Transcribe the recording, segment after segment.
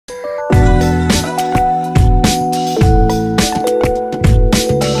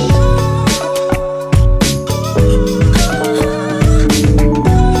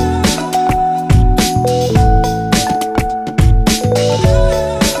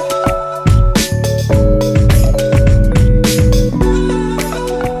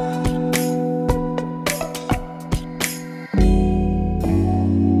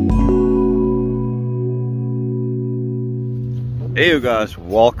guys,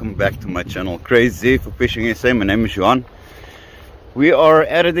 welcome back to my channel Crazy for Fishing SA. My name is Johan. We are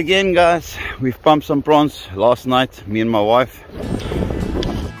at it again, guys. We've pumped some prawns last night, me and my wife.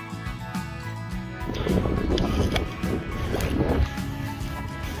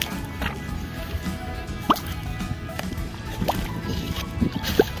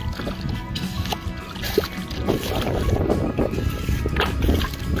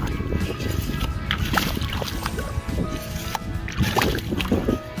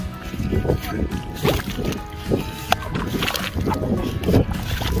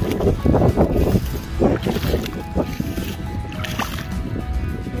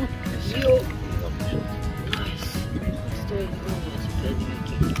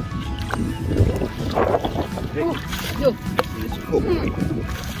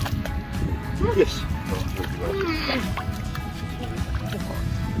 Yes.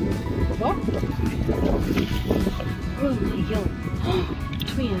 Wat? Oh, joh.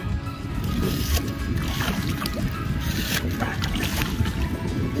 Twee.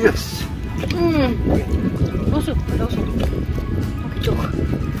 Yes. Mussel, mussel. Pak het toch.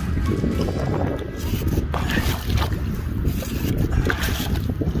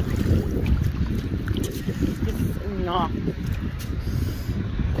 Nou.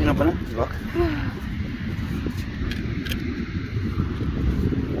 En op binnen, wacht.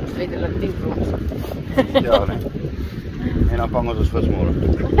 Redelijk ding voor ons. Ja, nee. En dan vangen we ons vismorgen.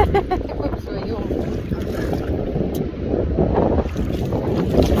 Ik ben zo jong.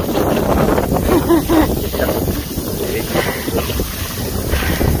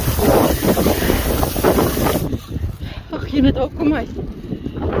 Ach, je het ook, kom maar.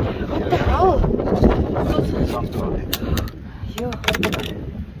 Wat de hel? Joh.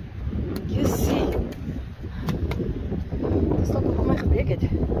 Jessie. Dat is toch op mij gebeurd.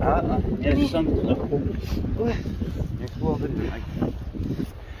 Ja, die staan terug.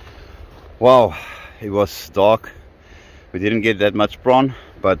 Wow, it was dark. We didn't get that much prawn,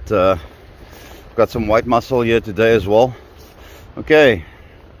 but we've got some white mussel here today as well. Okay,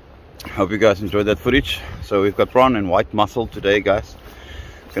 hope you guys enjoyed that footage. So we've got prawn and white mussel today, guys.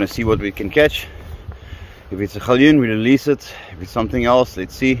 Gonna see what we can catch. If it's a galjoen, we release it. If it's something else,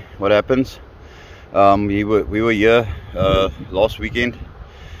 let's see what happens. We were here last weekend.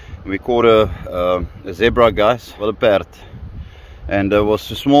 We caught a zebra, guys, Wildeperd, and it was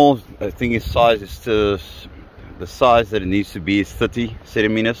too small. I think its size is the size that it needs to be is 30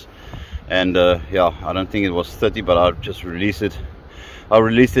 centimeters, and yeah, I don't think it was 30, but I'll just release it. I'll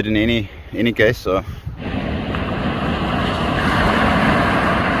release it in any case. So.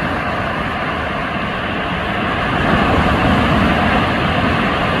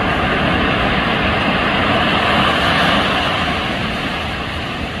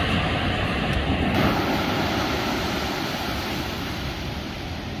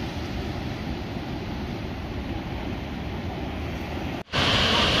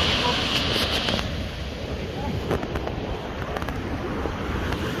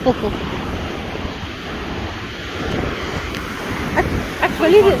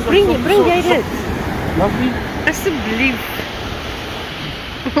 Ik wil niet, breng jij dit? Mag niet? Alsjeblieft.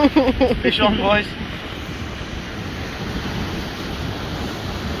 Fish on, boys.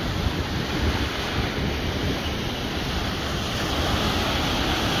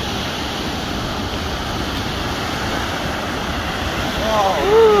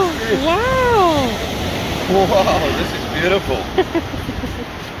 Wow. Wow, this is beautiful.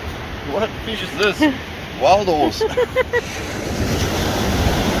 What fish is this? Wild horse.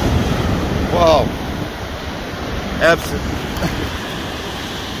 Wow.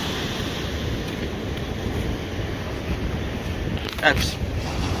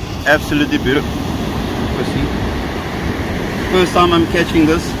 Absolutely beautiful. First time I'm catching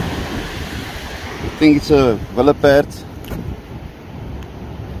this. I think it's a Wildeperd.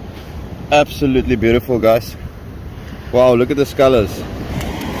 Absolutely beautiful, guys. Wow, look at the colors.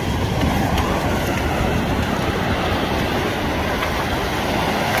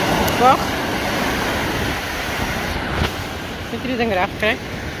 Wacht. Zet je dit ding eraf, kijk.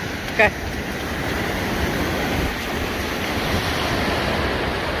 Kijk.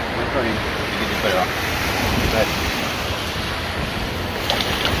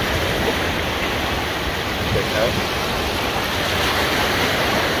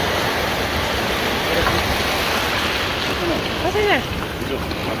 Wat is het?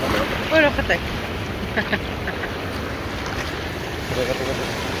 Oh, dat gaat ik.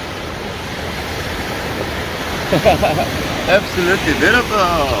 Absolutely beautiful.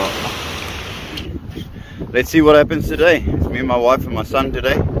 Let's see what happens today. It's me, my wife, and my son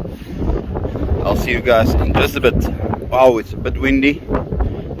today. I'll see you guys in just a bit. Wow, it's a bit windy.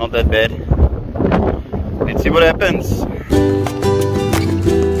 Not that bad. Let's see what happens.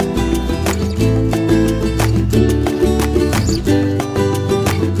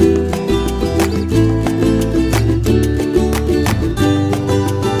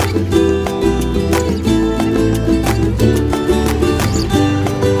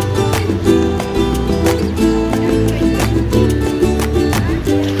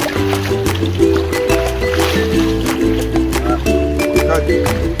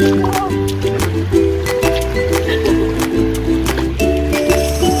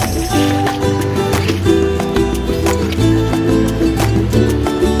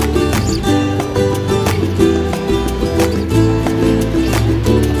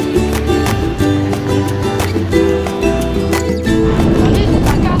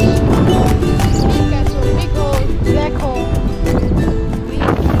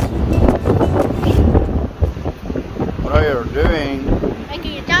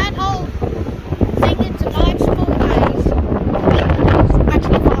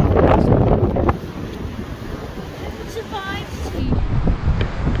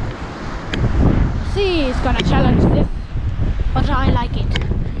 Gonna challenge this, but I like it.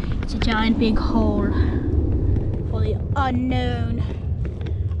 It's a giant big hole for the unknown.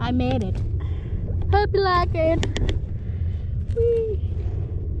 I made it. Hope you like it. Whee.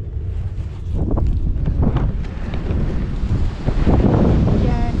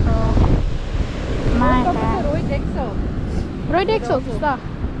 Giant hole. My bad. Rooi deksel, stop.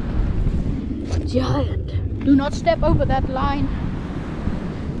 Giant. Do not step over that line.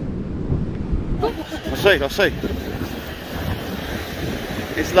 I'll say.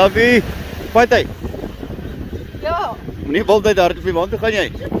 It's lovely. Fight hy. Ja. Moenie wil jy daar op die wand toe gaan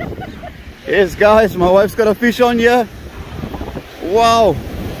jy. Yes guys, my wife's got a fish on here. Wow.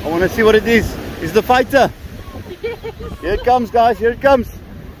 I want to see what it is. It's the fighter. Here it comes guys, here it comes.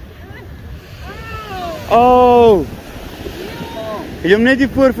 Oh. Jy hom net hier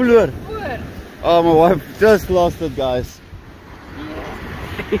voor verloor. Oh, my wife just lost it guys.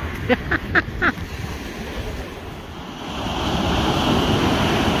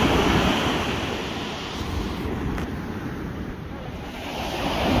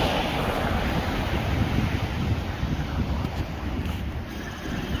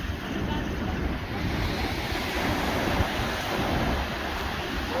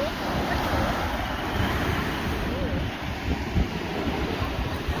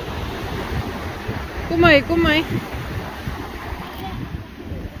 Kom maar.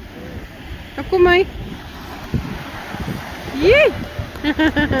 Nou, kom maar. Jee!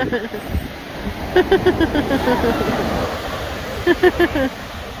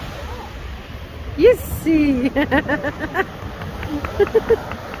 Jessie!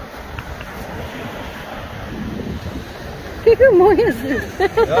 Kijk hoe mooi is dit.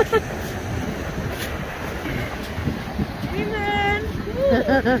 Ja. Women!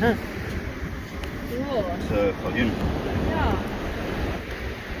 It's a Galjoen. Ja.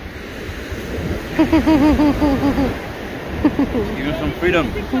 Give us some freedom.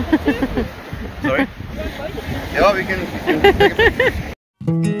 Sorry? Yeah, we can take a picture.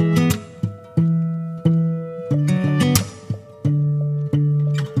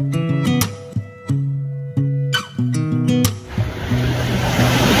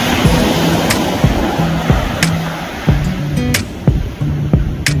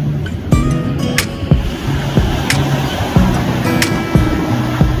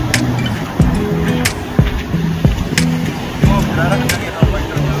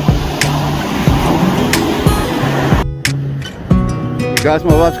 Guys,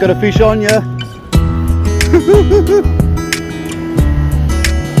 my wife's got a fish on ya.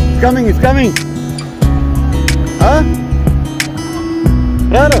 It's coming. Huh?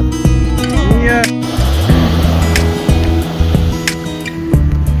 Rara? Yeah.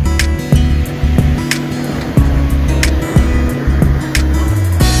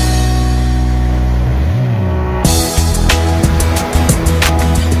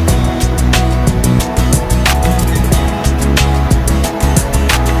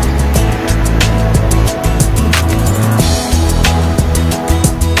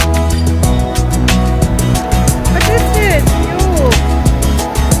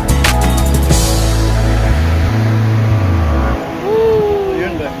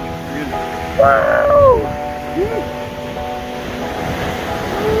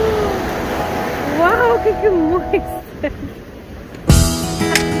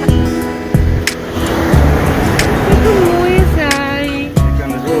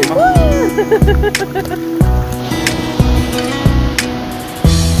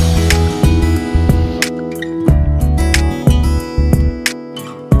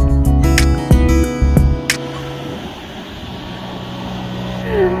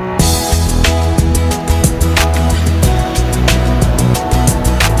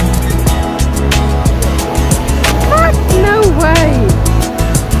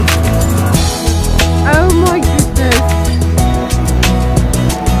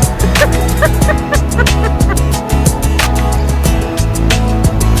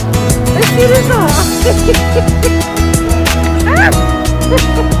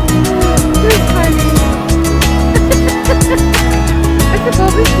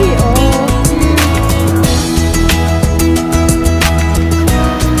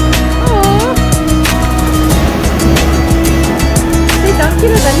 keer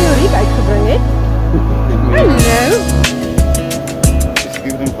dat hy jou riek uitgebring het. Hallo.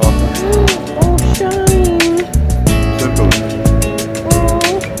 Stuur hem vast. Oh, shine. Cirkel. Oh,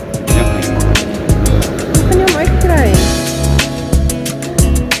 Ja, nee. hoe kan jy hom uitkry?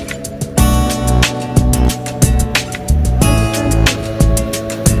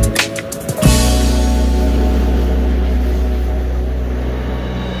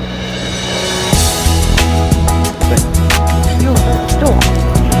 Jo, stop.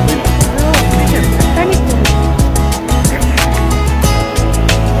 Kan niet doen.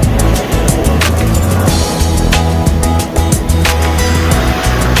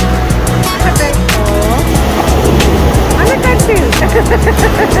 Andere kant toe. Oh,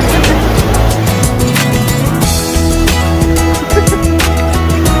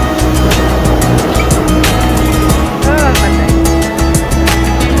 wat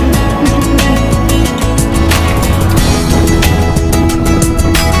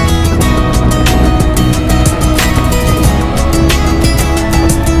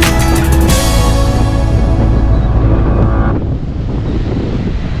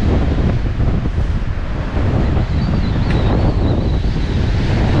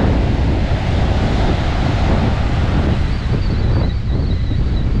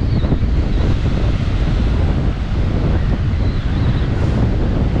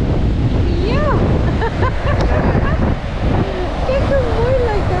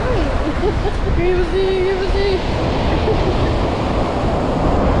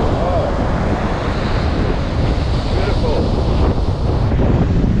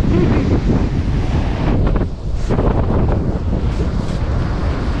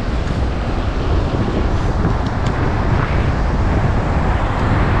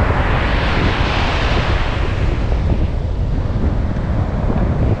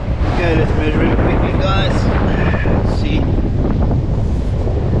Okay, let's measure it quickly, guys. Let's see.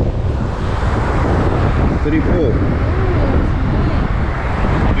 34.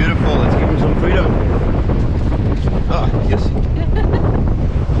 Beautiful. Let's give him some freedom. Ah, yes.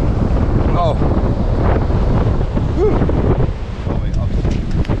 Oh. Whew. Oh, wait, up.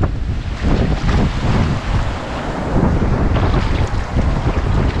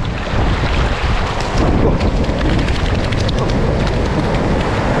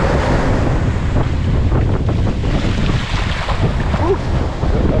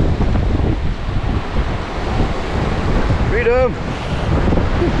 Freedom!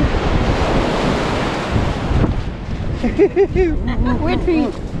 wet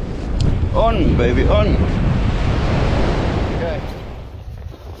feet. On, baby, on! Okay.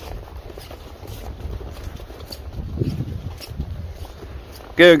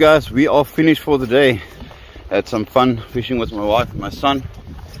 Okay guys, we are finished for the day. Had some fun fishing with my wife and my son.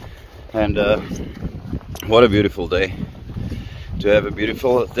 And what a beautiful day. To have a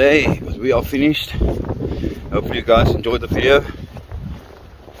beautiful day, but we are finished. Hopefully you guys enjoyed the video.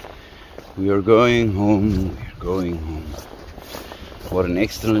 We are going home. We are going home. What an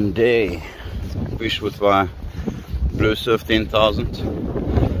excellent day. Fish with my blue surf 10,000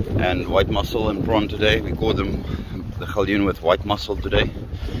 and white mussel and prawn today. We caught them the Galjoen with white mussel today.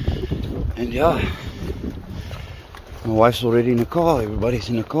 And yeah, my wife's already in the car. Everybody's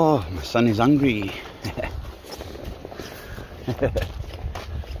in the car. My son is hungry.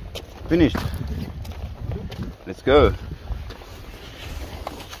 Finished. Let's go.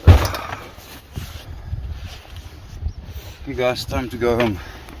 Okay guys, time to go home.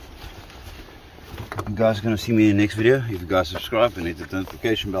 You guys are gonna see me in the next video. If you guys subscribe and hit the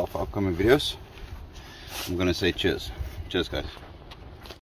notification bell for upcoming videos, I'm gonna say cheers. Cheers guys.